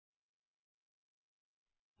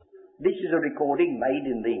This is a recording made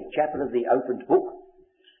in the chapel of the Opened Book.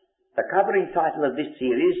 The covering title of this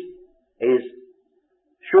series is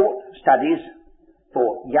Short Studies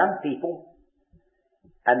for Young People,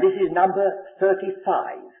 and this is number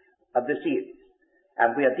 35 of the series,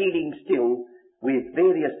 and we are dealing still with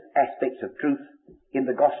various aspects of truth in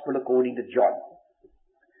the Gospel according to John.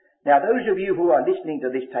 Now, those of you who are listening to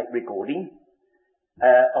this tape recording,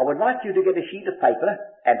 I would like you to get a sheet of paper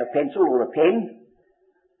and a pencil or a pen,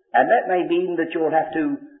 and that may mean that you'll have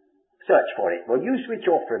to search for it. Well, you switch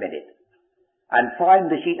off for a minute and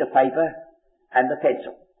find the sheet of paper and the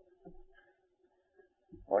pencil.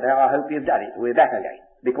 Well, now I hope you've done it. We're back again.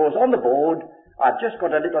 Because on the board, I've just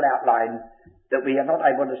got a little outline that we are not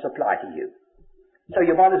able to supply to you. So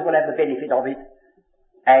you might as well have the benefit of it.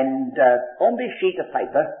 And on this sheet of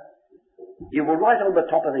paper, you will write on the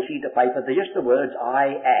top of the sheet of paper just the words,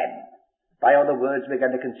 I am. They are the words we're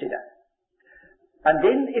going to consider. And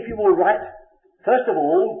then if you will write, first of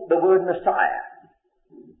all, the word Messiah.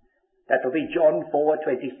 That will be John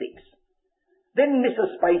 4:26. Then miss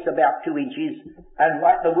a space about 2 inches and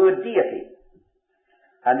write the word deity.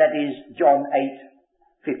 And that is John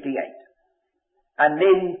 8:58. And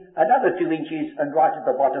then another 2 inches and write at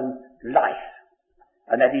the bottom life.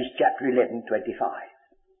 And that is chapter 11:25.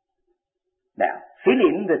 Now, fill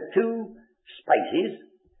in the 2 spaces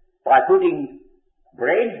by putting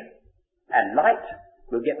bread and light.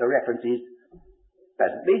 We'll get the references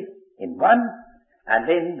presently in one. And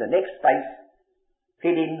then the next space,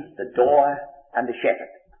 fill in the door and the shepherd.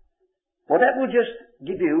 Well, that will just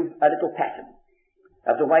give you a little pattern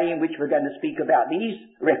of the way in which we're going to speak about these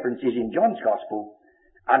references in John's Gospel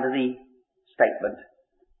under the statement,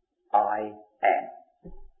 I am.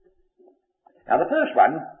 Now, the first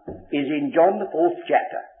one is in John the 4th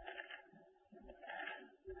chapter.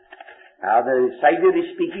 Now, the Saviour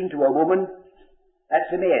is speaking to a woman at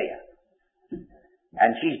Samaria,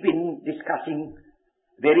 and she's been discussing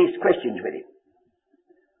various questions with him.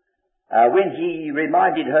 When he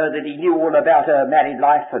reminded her that he knew all about her married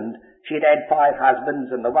life and she had had 5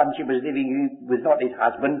 husbands and the one she was living with was not his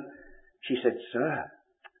husband, she said, Sir,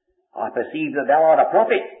 I perceive that thou art a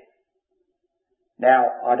prophet. Now,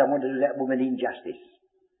 I don't want to do that woman injustice.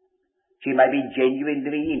 She may be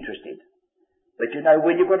genuinely interested. But you know,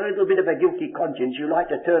 when you've got a little bit of a guilty conscience, you like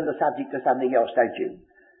to turn the subject to something else, don't you?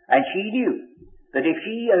 And she knew that if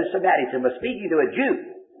she, as a Samaritan, was speaking to a Jew,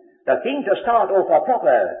 the thing to start off a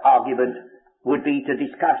proper argument would be to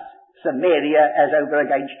discuss Samaria as over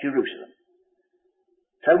against Jerusalem.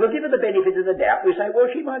 So we'll give her the benefit of the doubt. We say, well,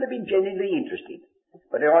 she might have been genuinely interested.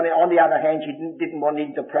 But on the other hand, she didn't want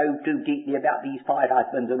him to probe too deeply about these 5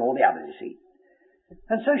 husbands and all the others, you see.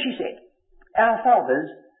 And so she said, our fathers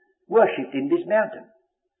worshipped in this mountain.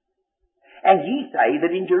 And ye say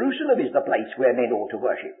that in Jerusalem is the place where men ought to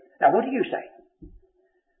worship. Now what do you say?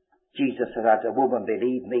 Jesus said unto the woman,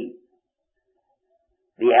 believe me,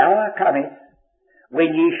 the hour cometh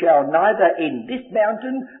when ye shall neither in this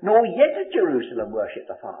mountain nor yet at Jerusalem worship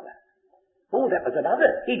the Father. Oh, that was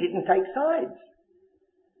another. He didn't take sides.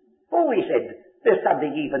 Oh, he said, there's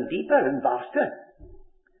something even deeper and vaster.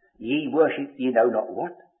 Ye worship ye know not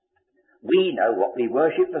what. We know what we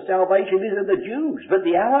worship, for salvation is of the Jews. But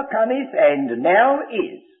the hour cometh, and now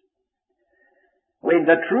is, when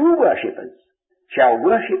the true worshippers shall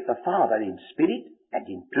worship the Father in spirit and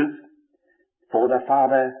in truth, for the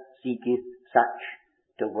Father seeketh such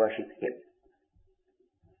to worship him.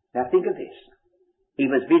 Now think of this. He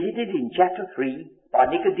was visited in chapter 3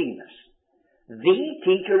 by Nicodemus, the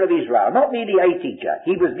teacher of Israel, not merely a teacher.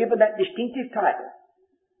 He was given that distinctive title.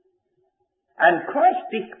 And Christ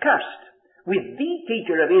discussed with the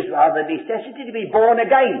teacher of Israel the necessity to be born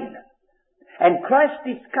again. And Christ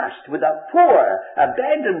discussed with a poor,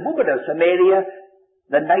 abandoned woman of Samaria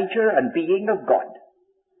the nature and being of God.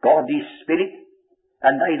 God is spirit,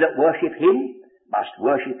 and they that worship him must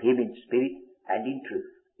worship him in spirit and in truth.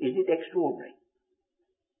 Isn't it extraordinary?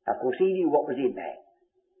 Of course, he knew what was in man.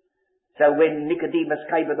 So when Nicodemus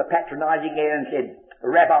came with a patronizing air and said,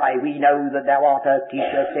 Rabbi, we know that thou art a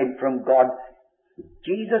teacher sent from God,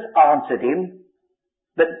 Jesus answered him,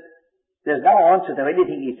 but there's no answer to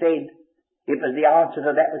anything he said. It was the answer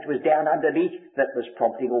to that which was down underneath that was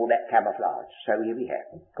prompting all that camouflage. So here we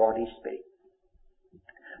have God is spirit.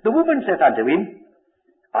 The woman said unto him,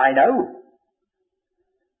 I know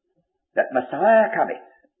that Messiah cometh,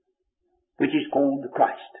 which is called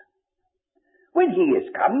Christ. When he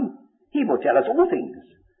is come, he will tell us all things.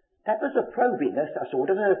 That was a probing, a sort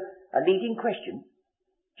of a leading question.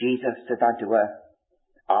 Jesus said unto her,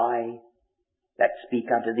 I that speak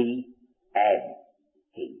unto thee am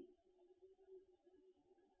he.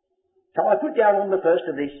 So I put down on the first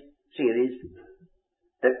of this series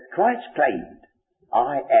that Christ claimed,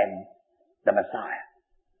 I am the Messiah.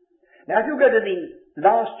 Now if you go to the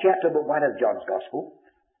last chapter but 1 of John's Gospel,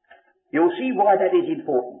 you'll see why that is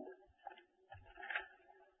important.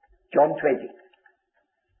 John 20.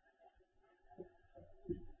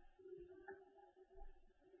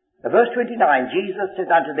 Verse 29, Jesus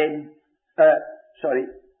said unto them, verse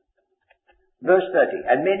 30,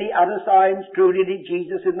 and many other signs truly did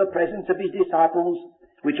Jesus in the presence of his disciples,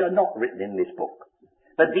 which are not written in this book.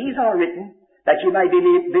 But these are written that you may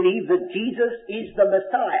believe that Jesus is the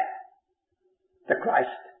Messiah, the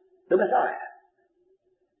Christ, the Messiah.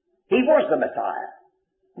 He was the Messiah.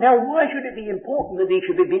 Now why should it be important that he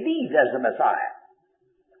should be believed as the Messiah?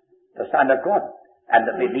 The Son of God. And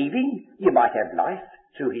that believing you might have life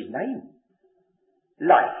through his name.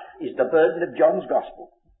 Life is the burden of John's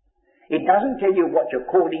Gospel. It doesn't tell you what your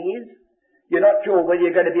calling is. You're not sure whether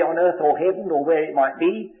you're going to be on earth or heaven or where it might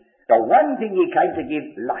be. The one thing he came to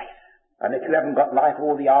give, life. And if you haven't got life,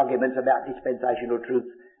 all the arguments about dispensational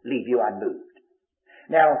truth leave you unmoved.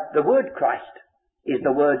 Now, the word Christ is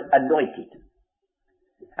the word anointed.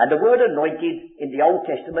 And the word anointed in the Old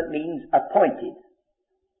Testament means appointed.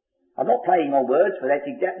 I'm not playing on words, but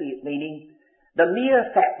that's exactly its meaning. The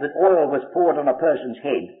mere fact that oil was poured on a person's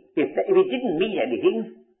head, if it didn't mean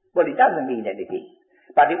anything, well, it doesn't mean anything.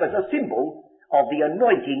 But it was a symbol of the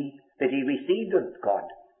anointing that he received of God.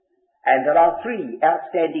 And there are three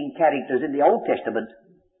outstanding characters in the Old Testament: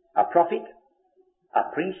 a prophet, a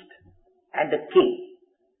priest, and a king.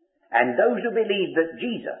 And those who believe that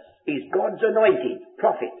Jesus is God's anointed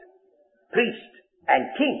prophet, priest,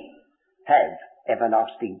 and king have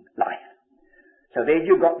everlasting life. So there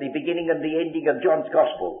you got the beginning and the ending of John's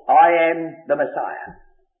Gospel. I am the Messiah.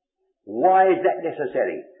 Why is that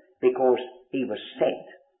necessary? Because he was sent,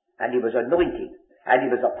 and he was anointed, and he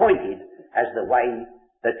was appointed as the way,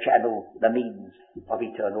 the channel, the means of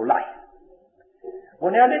eternal life.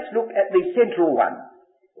 Well, now let's look at the central one,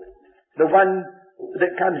 the one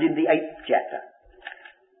that comes in the 8th chapter.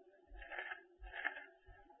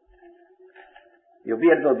 You'll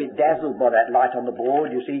be a little bit dazzled by that light on the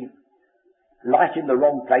board. You see, light in the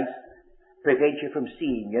wrong place prevents you from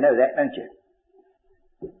seeing. You know that, don't you?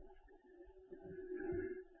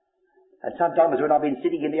 And sometimes when I've been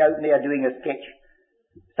sitting in the open air doing a sketch,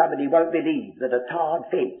 somebody won't believe that a tarred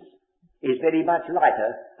fence is very much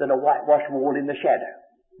lighter than a whitewashed wall in the shadow.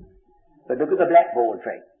 But look at the blackboard,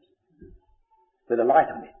 friends, with a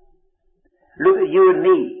light on it. Look at you and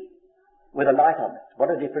me with a light on it.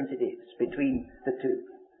 What a difference it is between the two.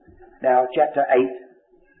 Now, chapter 8.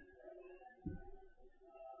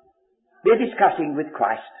 We're discussing with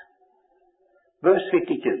Christ. Verse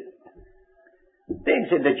 52. Then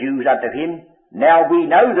said the Jews unto him, Now we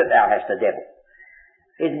know that thou hast a devil.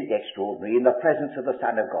 Isn't it extraordinary, in the presence of the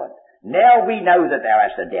Son of God? Now we know that thou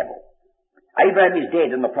hast a devil. Abraham is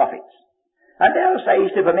dead and the prophets. And thou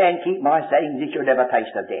sayest, If a man keep my sayings, he shall never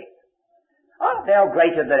taste of death. Art thou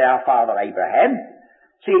greater than our father Abraham?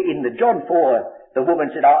 See, in the John 4, the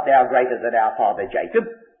woman said, Art thou greater than our father Jacob,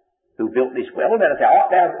 who built this well? Now,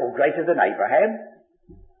 art thou greater than Abraham?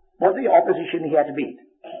 What the opposition he had to meet?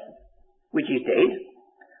 Which is dead,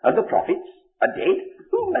 and the prophets are dead.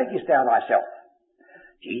 Whom makest thou thyself?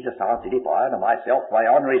 Jesus answered, If I honour myself, my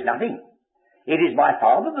honour is nothing. It is my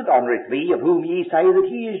Father that honoureth me, of whom ye say that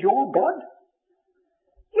he is your God.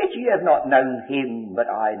 Yet ye have not known him, but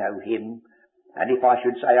I know him. And if I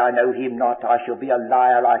should say I know him not, I shall be a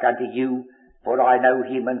liar like unto you, for I know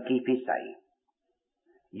him and keep his saying.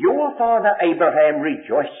 Your father Abraham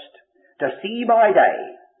rejoiced to see my day,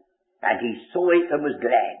 and he saw it and was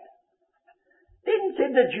glad. Then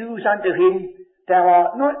said the Jews unto him, Thou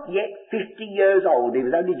art not yet 50 years old. He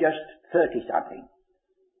was only just 30-something.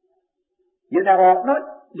 Thou art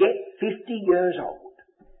not yet 50 years old.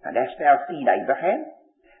 And hast thou seen Abraham?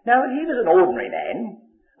 Now, if he was an ordinary man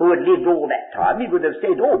who had lived all that time, he would have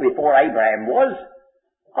said, before Abraham was,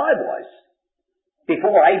 I was.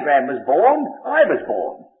 Before Abraham was born, I was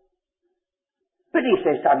born. But he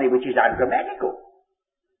says something which is ungrammatical.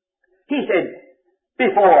 He said,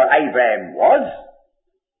 Before Abraham was,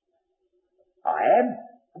 I am.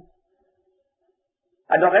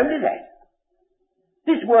 And not only that,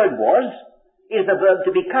 this word was is the verb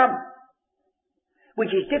to become, which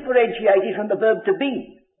is differentiated from the verb to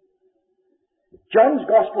be. John's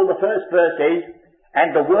Gospel, the first verse says,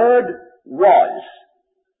 And the Word was.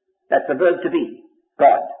 That's the verb to be,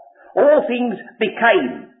 God. All things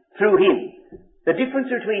became through him. The difference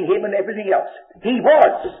between him and everything else. He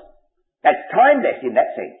was. That's timeless in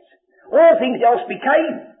that sense. All things else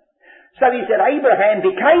became. So he said, Abraham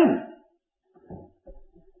became.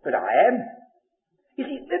 But I am. You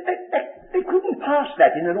see, they couldn't pass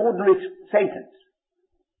that in an ordinary sentence.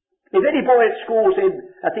 If any boy at school said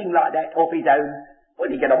a thing like that off his own, well,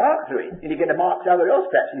 he'd get a mark through it. And he'd get a mark somewhere else,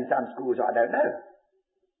 perhaps in some schools, I don't know.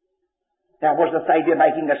 Now, was the Saviour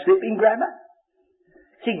making a slip in grammar?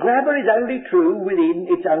 See, grammar is only true within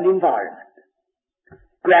its own environment.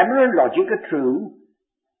 Grammar and logic are true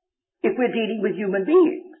if we're dealing with human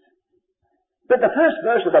beings. But the first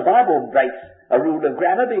verse of the Bible breaks a rule of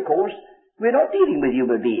grammar because we're not dealing with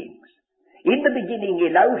human beings. In the beginning,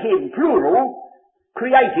 Elohim, plural,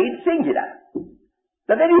 created singular.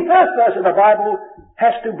 The very first verse of the Bible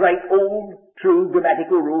has to break all true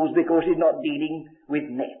grammatical rules because it's not dealing with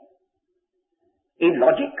men. In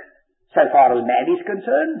logic, so far as man is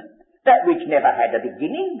concerned, that which never had a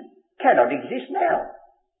beginning cannot exist now.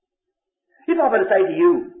 If I were to say to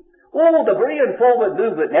you, all the brilliant forward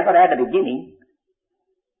movement never had a beginning,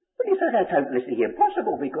 well, you say that's hopelessly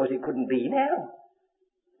impossible because it couldn't be now.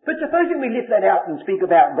 But supposing we lift that out and speak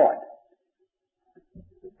about God.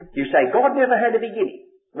 You say God never had a beginning.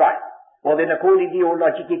 Right. Well then, according to your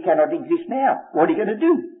logic, it cannot exist now. What are you going to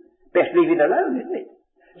do? Best leave it alone, isn't it?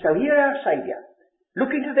 So here our Saviour,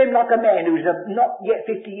 looking to them like a man who's not yet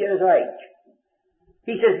 50 years of age.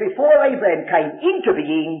 He says, before Abraham came into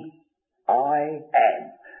being, I am.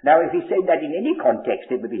 Now, if he said that in any context,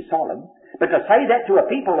 it would be solemn. But to say that to a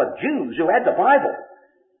people of Jews who had the Bible,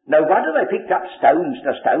 no wonder they picked up stones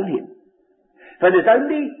to stone him. For there's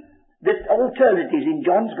only the alternatives in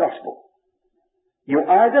John's Gospel. You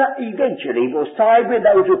either eventually will side with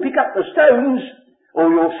those who pick up the stones, or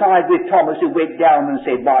you'll side with Thomas who went down and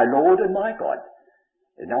said, my Lord and my God.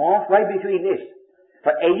 There's no halfway between this.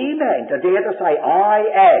 For any man to dare to say, I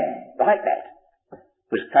am, like that,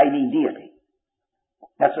 was claiming deity.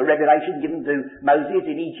 That's the revelation given to Moses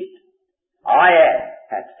in Egypt. I am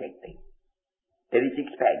hath sent thee. Then it's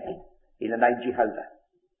expanded in the name Jehovah.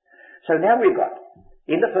 So now we've got,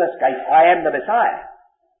 in the first case, I am the Messiah.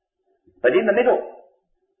 But in the middle,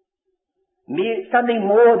 something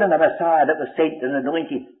more than a Messiah that was sent and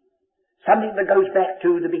anointed. Something that goes back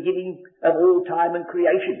to the beginning of all time and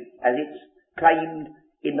creation, as it's claimed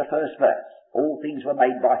in the first verse. All things were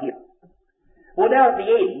made by him. Well, now at the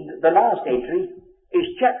end, the last entry is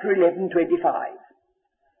chapter 11:25.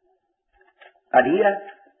 And here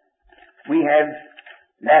we have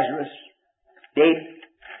Lazarus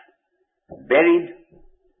dead, buried,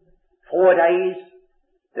 4 days,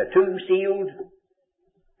 the tomb sealed,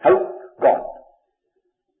 hope gone.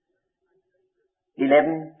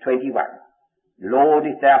 11:21. Lord,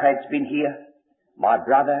 if thou hadst been here, my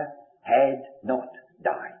brother had not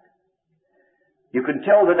died. You can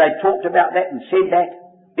tell that they talked about that and said that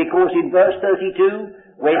because in verse 32,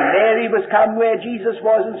 when Mary was come where Jesus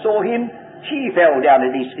was and saw him, she fell down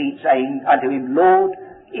at his feet, saying unto him, Lord,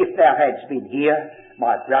 if thou hadst been here,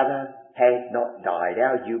 my brother had not died.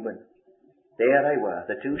 How human. There they were,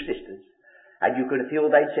 the two sisters. And you could feel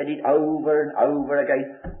they'd said it over and over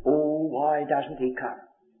again. Oh, why doesn't he come?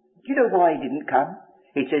 Do you know why he didn't come?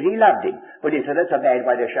 He said he loved him. But he said, that's a bad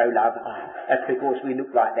way to show love. That's because we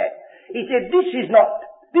look like that. He said, this is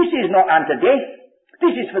not unto death.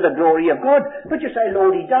 This is for the glory of God. But you say,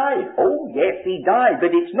 Lord, he died. Oh, yes, he died.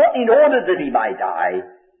 But it's not in order that he may die.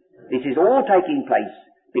 This is all taking place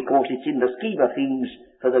because it's in the scheme of things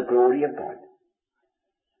for the glory of God.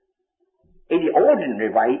 In the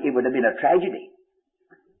ordinary way, it would have been a tragedy.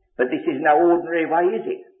 But this is no ordinary way, is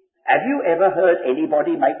it? Have you ever heard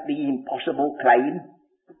anybody make the impossible claim?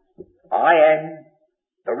 I am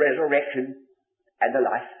the resurrection and the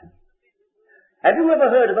life. Have you ever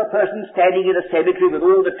heard of a person standing in a cemetery with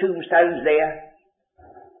all the tombstones there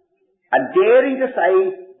and daring to say,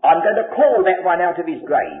 I'm going to call that one out of his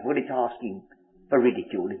grave? Well, it's asking for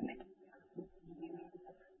ridicule, isn't it?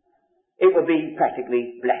 It would be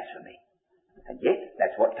practically blasphemy. And yet,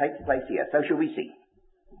 that's what takes place here. So shall we see.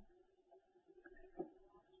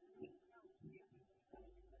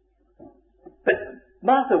 But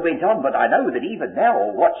Martha went on, but I know that even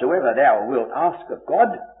now, whatsoever thou wilt ask of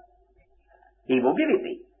God, he will give it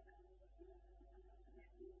thee.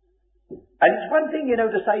 And it's one thing,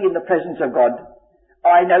 to say in the presence of God,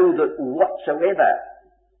 I know that whatsoever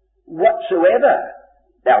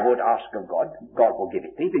thou wilt ask of God, God will give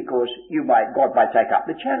it thee, because God might take up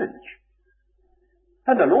the challenge.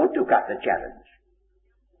 And the Lord took up the challenge.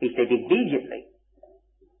 He said immediately,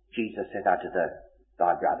 Jesus said unto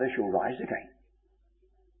thy brother shall rise again.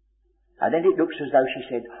 And then it looks as though she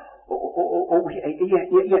said,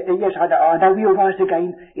 yes, I know he'll rise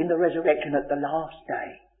again in the resurrection at the last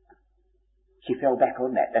day. She fell back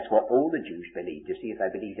on that. That's what all the Jews believed, to see if they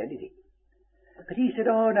believed anything. But he said,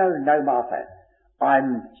 oh, no, Martha,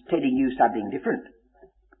 I'm telling you something different.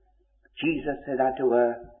 Jesus said unto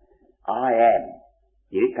her, I am,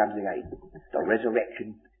 here it comes again, the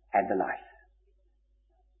resurrection and the life.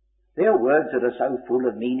 They are words that are so full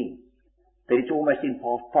of meaning that it's almost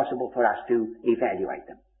impossible for us to evaluate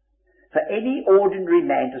them. For any ordinary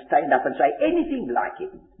man to stand up and say anything like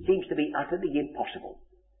it seems to be utterly impossible.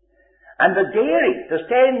 And the daring to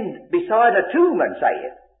stand beside a tomb and say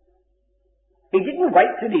it, he didn't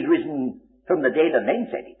wait till he'd risen from the dead and then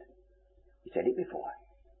said it. He said it before.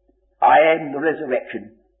 I am the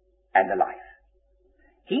resurrection and the life.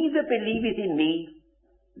 He that believeth in me,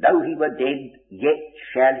 though he were dead, yet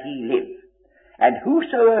shall he live. And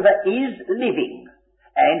whosoever is living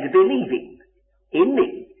and believing in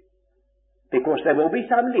me, because there will be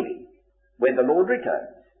some living when the Lord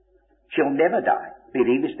returns, shall never die.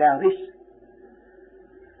 Believest thou this?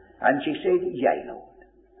 And she said, Yea, Lord.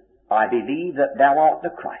 I believe that thou art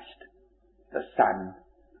the Christ, the Son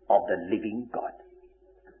of the living God.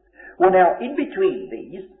 Well, now, in between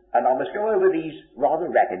these, and I must go over these rather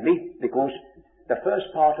rapidly, because the first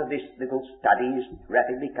part of this little study is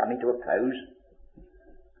rapidly coming to a close.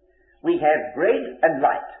 We have bread and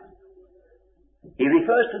light. He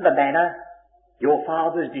refers to the manna. Your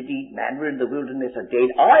fathers did eat manna in the wilderness of dead.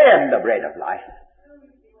 I am the bread of life.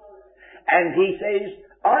 And he says,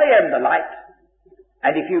 I am the light.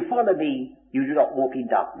 And if you follow me, you do not walk in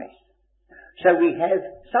darkness. So we have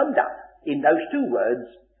summed up in those two words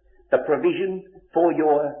the provision for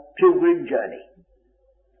your pilgrim journey.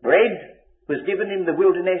 Bread was given in the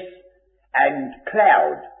wilderness, and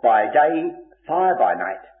cloud by day, fire by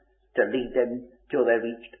night, to lead them till they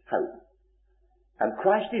reached home. And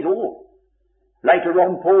Christ is all. Later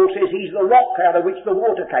on, Paul says he's the rock out of which the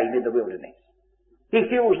water came in the wilderness. He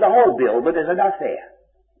fills the whole bill, but there's enough there.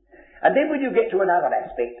 And then when you get to another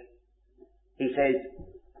aspect, he says,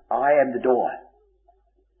 I am the door.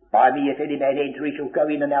 By me, if any man enter, he shall go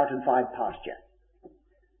in and out and find pasture.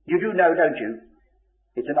 You do know, don't you?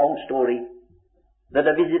 It's an old story that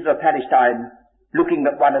a visitor of Palestine, looking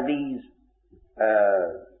at one of these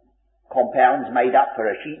compounds made up for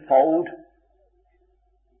a sheepfold,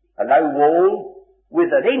 a low wall with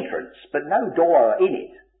an entrance but no door in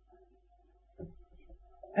it.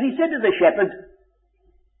 And he said to the shepherd,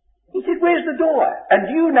 he said, where's the door? And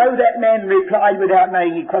do you know that man replied without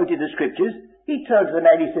knowing he quoted the scriptures? He turned to the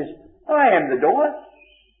man, he says, I am the door.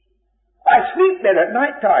 I sleep there at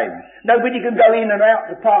night time. Nobody can go in and out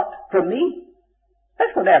apart from me.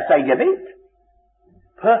 That's what our Saviour meant.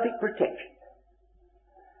 Perfect protection.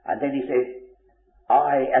 And then he says,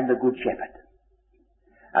 I am the good shepherd.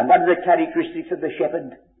 And one of the characteristics of the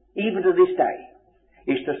shepherd, even to this day,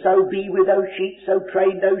 is to so be with those sheep, so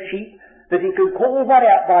train those sheep, that he can call one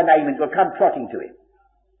out by name and will come trotting to him.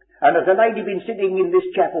 And there's a lady been sitting in this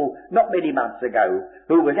chapel not many months ago,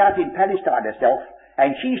 who was out in Palestine herself,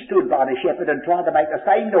 and she stood by the shepherd and tried to make the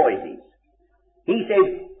same noises. He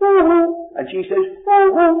said, woo-hoo, and she says,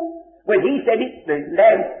 woo-hoo. When he said it,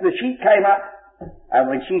 the sheep came up, and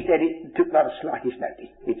when she said it took not the slightest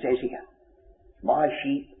notice. It says here, my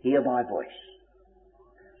sheep hear my voice.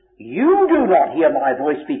 You do not hear my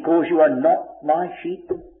voice because you are not my sheep.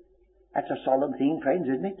 That's a solemn thing, friends,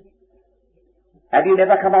 isn't it? Have you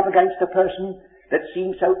never come up against a person that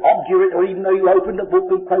seems so obdurate, or even though you open the book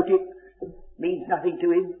and quote it, means nothing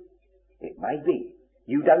to him? It may be.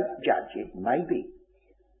 You don't judge. It may be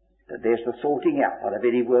that there's the sorting out of the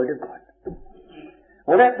very word of God.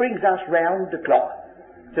 Well, that brings us round the clock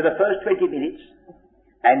to the first 20 minutes.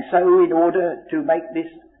 And so in order to make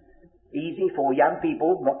this easy for young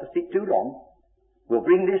people not to sit too long, we'll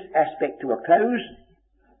bring this aspect to a close.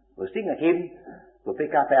 We'll sing a hymn. We'll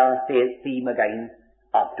pick up our theme again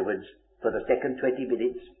afterwards for the second 20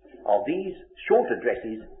 minutes of these short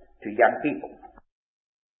addresses to young people.